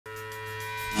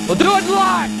We'll do it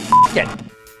live. F it.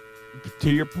 To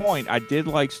your point, I did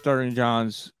like Stuttering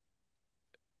John's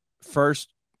first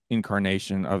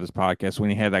incarnation of his podcast when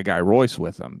he had that guy Royce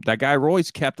with him. That guy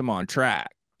Royce kept him on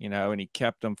track, and he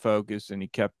kept him focused and he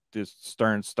kept this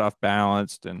Stern stuff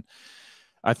balanced. And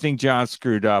I think John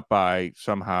screwed up by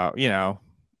somehow,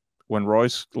 when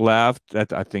Royce left,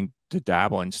 that I think the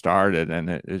dabbling started, and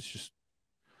it's just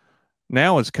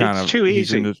now it's kind of too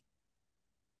easy.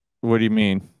 What do you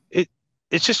mean?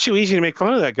 It's just too easy to make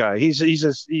fun of that guy.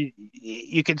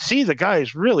 You can see the guy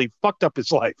has really fucked up his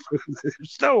life.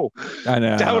 There's no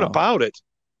doubt about it.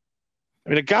 I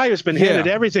mean, a guy who's been handed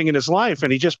everything in his life,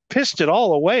 and he just pissed it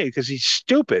all away because he's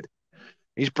stupid.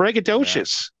 He's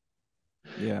braggadocious.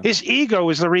 Yeah. His ego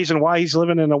is the reason why he's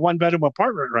living in a one-bedroom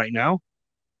apartment right now.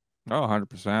 Oh,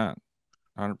 100%.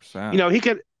 100%.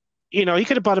 He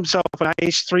could have bought himself a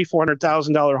nice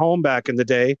 $300,000-$400,000 home back in the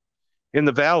day in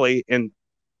the Valley and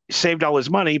saved all his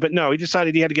money, but no, he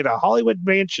decided he had to get a Hollywood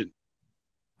mansion.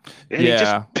 And he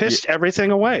just pissed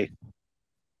everything away.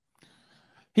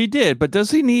 He did, but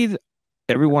does he need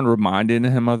everyone reminding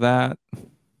him of that?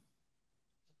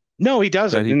 No, he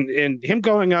doesn't. And him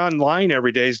going online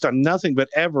every day has done nothing but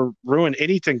ever ruin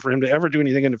anything for him to ever do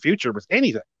anything in the future with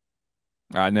anything.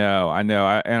 I know.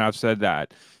 And I've said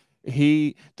that.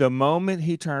 The moment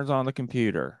he turns on the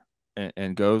computer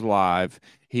and goes live,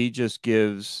 he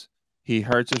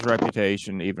hurts his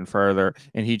reputation even further,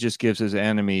 and he just gives his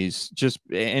enemies just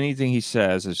anything he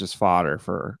says is just fodder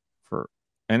for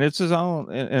and it's his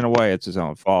own, in a way, it's his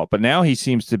own fault. But now he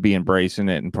seems to be embracing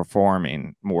it and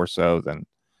performing more so than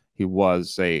he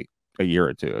was, say, a year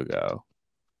or two ago.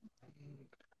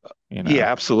 Yeah,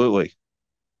 absolutely.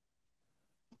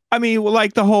 I mean,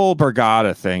 like the whole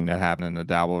Brigada thing that happened in the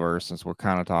Dabbleverse, since we're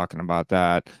kind of talking about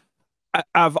that.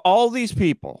 Of all these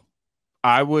people,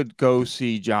 I would go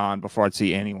see John before I'd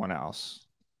see anyone else.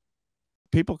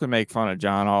 People can make fun of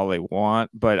John all they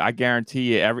want, but I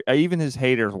guarantee you, even his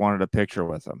haters wanted a picture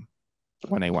with him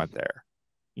when they went there.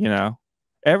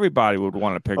 Everybody would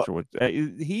want a picture with.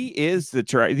 He is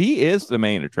the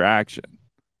main attraction.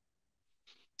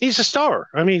 He's a star.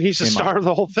 I mean, he's the star of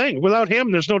the whole thing. Without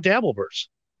him, there's no Dabbleverse.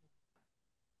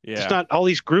 Yeah, it's not all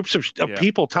these groups of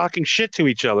people talking shit to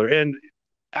each other, and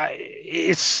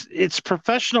it's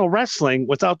professional wrestling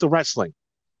without the wrestling.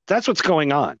 That's what's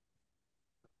going on.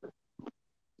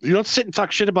 You don't sit and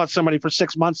talk shit about somebody for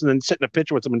 6 months and then sit in a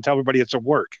picture with them and tell everybody it's a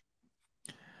work.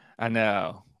 I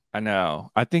know.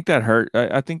 I think that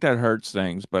hurts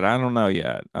things, but I don't know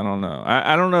yet. I don't know.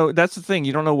 I don't know. That's the thing.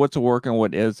 You don't know what's a work and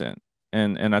what isn't.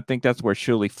 And I think that's where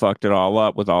Shuley fucked it all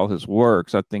up with all his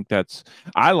works. I think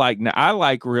I like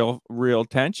real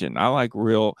tension. I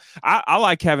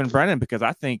like Kevin Brennan because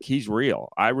I think he's real.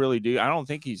 I really do. I don't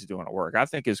think he's doing a work. I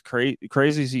think as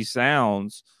crazy as he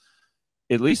sounds,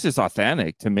 at least it's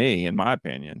authentic to me, in my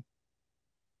opinion.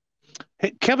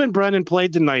 Hey, Kevin Brennan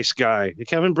played the nice guy.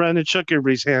 Kevin Brennan shook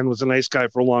everybody's hand, was a nice guy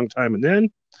for a long time. And then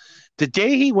the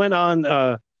day he went on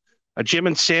a Jim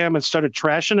and Sam and started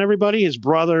trashing everybody, his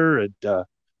brother and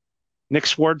Nick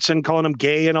Swardson, calling him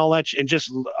gay and all that, and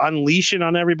just unleashing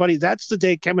on everybody. That's the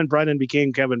day Kevin Brennan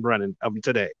became Kevin Brennan of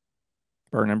today.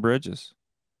 Burning bridges.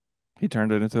 He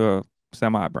turned it into a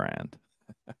semi-brand.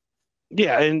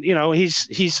 Yeah, and he's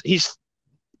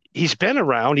been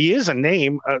around. He is a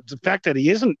name. The fact that he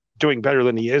isn't doing better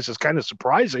than he is kind of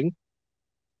surprising.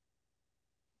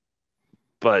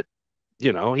 But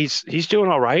he's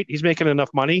doing all right. He's making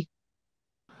enough money.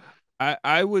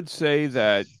 I would say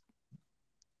that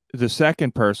the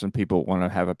second person people want to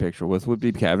have a picture with would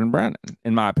be Kevin Brennan,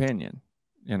 in my opinion.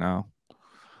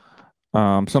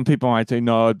 Some people might say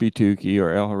no, it'd be Tukey or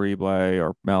El Horrible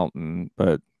or Melton,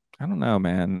 but I don't know,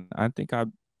 man. I think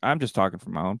I'm just talking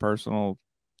from my own personal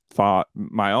thought.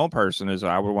 My own person is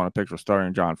I would want a picture of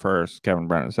Stuttering John first, Kevin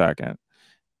Brennan second.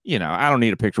 I don't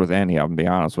need a picture with any of them, to be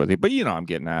honest with you, but I'm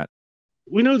getting at.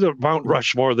 We know the Mount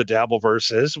Rushmore of the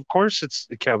Dabbleverse is. Of course, it's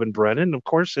Kevin Brennan. Of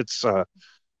course, it's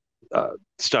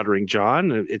Stuttering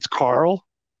John. It's Carl.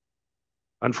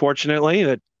 Unfortunately,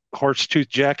 that horse-toothed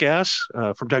jackass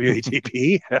from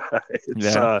WATP. And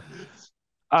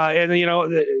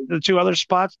the two other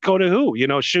spots go to who?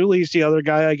 Shuley's the other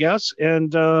guy, I guess,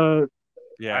 and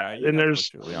and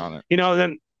there's on it.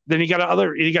 Then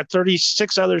you got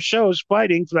 36 other shows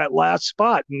fighting for that last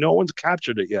spot. And no one's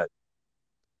captured it yet.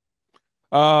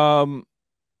 Yeah,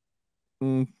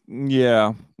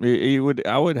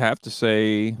 I would have to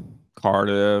say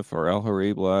Cardiff or El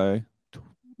Horrible.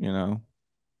 But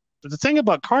the thing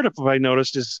about Cardiff, I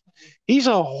noticed, is he's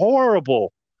a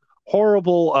horrible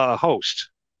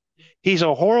host. He's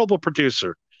a horrible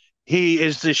producer. He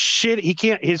is the shit. He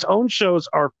can't. His own shows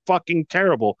are fucking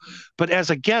terrible, but as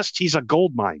a guest, he's a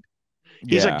gold mine.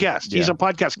 He's a guest. He's a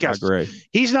podcast guest. I agree.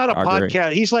 He's not a I agree.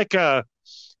 podcast. He's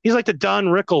like the Don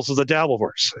Rickles of the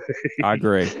Dabbleverse. I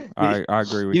agree. I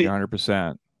agree with you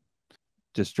 100%.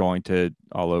 Disjointed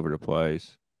all over the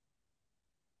place.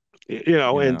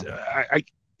 And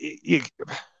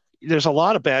there's a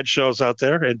lot of bad shows out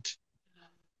there, and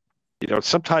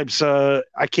sometimes I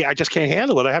just can't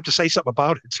handle it. I have to say something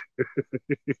about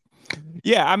it.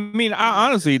 Yeah, I mean,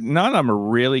 honestly, none of them are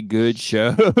really good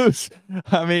shows.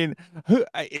 I mean,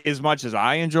 as much as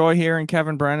I enjoy hearing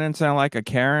Kevin Brennan sound like a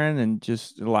Karen and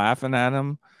just laughing at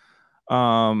him,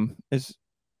 I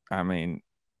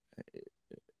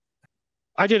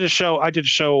did a show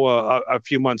a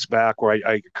few months back where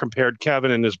I compared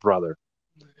Kevin and his brother,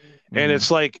 and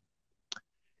it's like,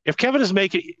 if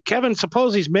Kevin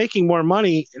suppose he's making more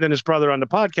money than his brother on the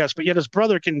podcast, but yet his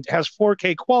brother has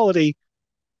 4K quality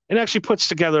and actually puts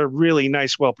together really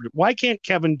nice, well-produced. Why can't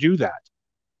Kevin do that?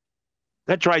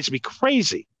 That drives me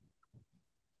crazy.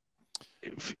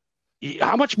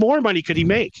 How much more money could he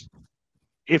make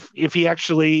if he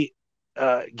actually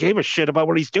gave a shit about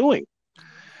what he's doing?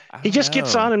 He just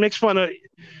gets on and makes fun of,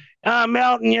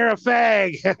 Melton, you're a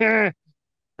fag.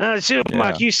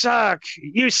 Supermuck, you suck.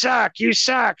 You suck. You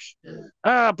suck.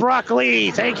 Brock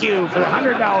Lee, thank you for the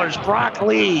 $100.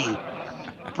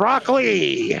 Brock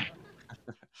Lee.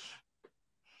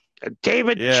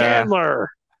 David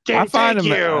Chandler. Thank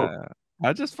you.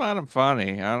 I just find him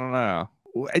funny. I don't know.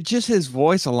 Just his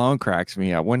voice alone cracks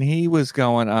me up. When he was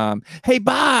going, hey,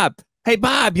 Bob,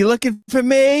 you looking for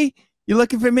me? You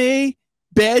looking for me?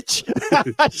 Bitch.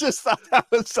 I just thought that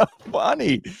was so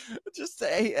funny. Just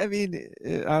say, I mean,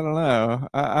 I don't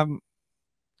know.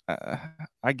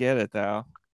 I get it though.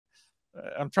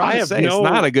 I'm trying to say it's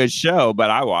not a good show, but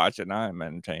I watch it and I'm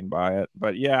entertained by it.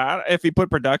 But yeah, if he put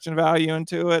production value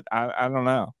into it, I don't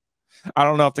know. I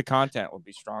don't know if the content would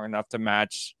be strong enough to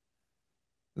match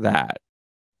that.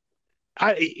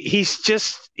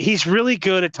 He's really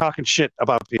good at talking shit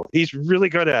about people. He's really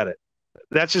good at it.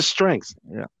 That's his strength.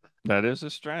 Yeah. That is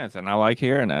his strength, and I like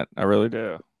hearing it. I really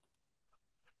do.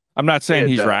 I'm not saying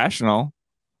he's rational.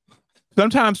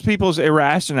 Sometimes people's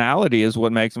irrationality is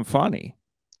what makes them funny.